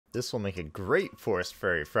This will make a great Forest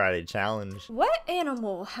Fairy Friday challenge. What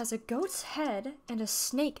animal has a goat's head and a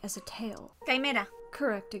snake as a tail? Chimera.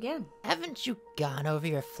 Correct again. Haven't you gone over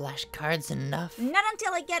your flashcards enough? Not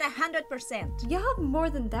until I get 100%. You'll have more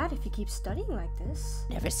than that if you keep studying like this.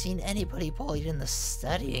 Never seen anybody bullied in the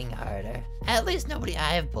studying harder. At least nobody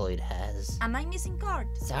I have bullied has. Am I missing card?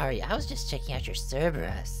 Sorry, I was just checking out your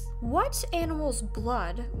Cerberus. What animal's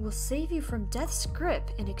blood will save you from death's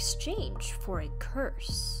grip in exchange for a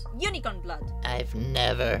curse? Unicorn blood. I've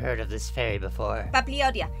never heard of this fairy before.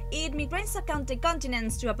 Papillodia. It migrates across the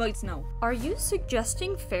continents to avoid snow. Are you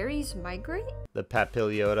suggesting fairies migrate? The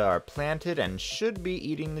Papilliota are planted and should be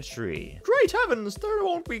eating the tree. Great heavens, they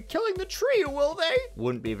won't be killing the tree, will they?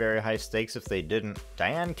 Wouldn't be very high stakes if they didn't.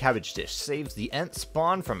 Diane Cabbage Dish saves the Ent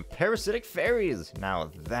spawn from parasitic fairies.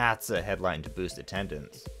 Now that's a headline to boost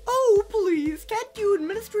attendance. Oh, please, can't you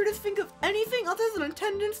administrators think of anything other than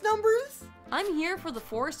attendance numbers? I'm here for the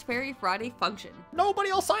Forest Fairy Friday function. Nobody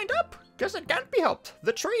all signed up? Guess it can't be helped.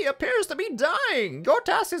 The tree appears to be dying. Your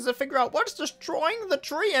task is to figure out what's destroying the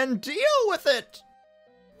tree and deal with it.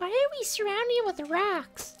 Why are we surrounding it with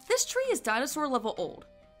rocks? This tree is dinosaur level old.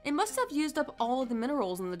 It must have used up all of the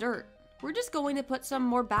minerals in the dirt. We're just going to put some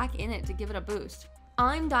more back in it to give it a boost.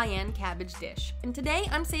 I'm Diane Cabbage Dish, and today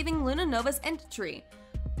I'm saving Luna Nova's Ent tree.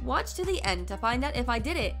 Watch to the end to find out if I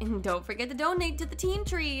did it, and don't forget to donate to the team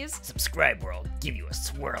trees. Subscribe or I'll give you a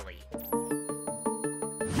swirly.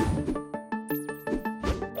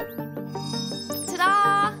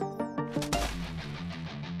 Ta-da!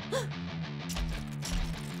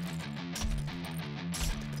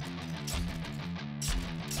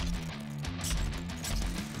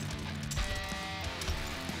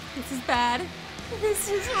 This is bad. This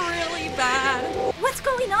is really bad. What's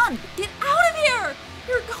going on? Get out of here!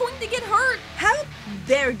 You're going to get hurt! How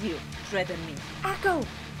dare you threaten me? Akko,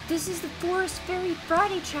 this is the Forest Fairy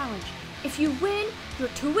Friday challenge. If you win, your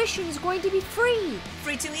tuition is going to be free.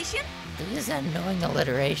 Free tuition? These annoying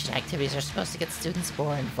alliteration activities are supposed to get students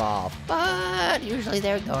more involved, but usually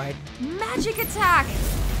they're ignored. Magic attack!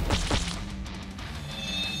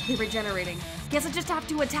 They're regenerating. Guess I just have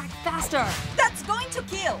to attack faster. That's going to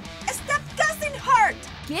kill. Stop causing hurt.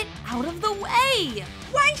 Get out of the way!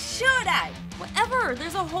 Why should I? Whatever,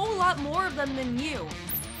 there's a whole lot more of them than you.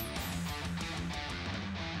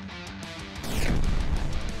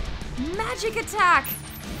 Magic attack!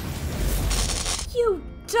 You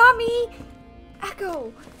dummy!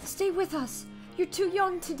 Akko, stay with us. You're too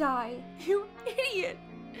young to die. You idiot!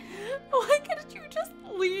 Why couldn't you just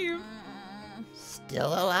leave?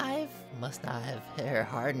 Still alive? Must not have hit her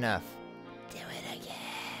hard enough. Do it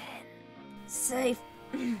again. Safe.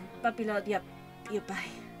 Papillodia,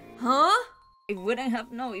 bye. Huh? I wouldn't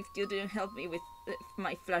have known if you didn't help me with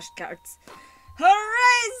my flashcards.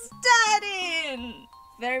 Hooray, studying!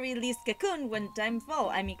 Very least cocoon when time fall,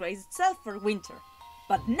 I migrate itself for winter.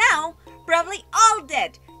 But now, probably all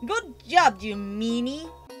dead. Good job, you meanie.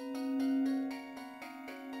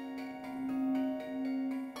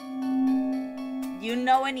 You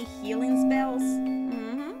know any healing spells?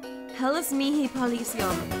 Mm-hmm. Hellas mihi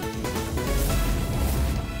palicium.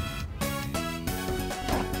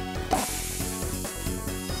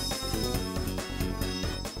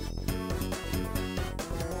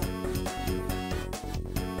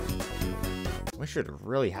 We should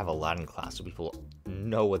really have a Latin class so people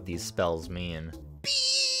know what these spells mean.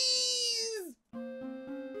 Bees!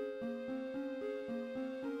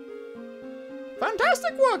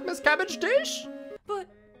 Fantastic work, Miss Cabbage Dish! But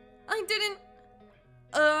I didn't...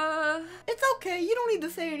 It's okay, you don't need to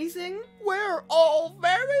say anything. We're all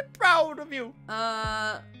very proud of you.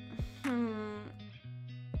 I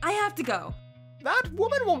have to go. That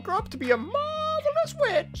woman will grow up to be a marvelous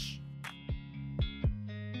witch.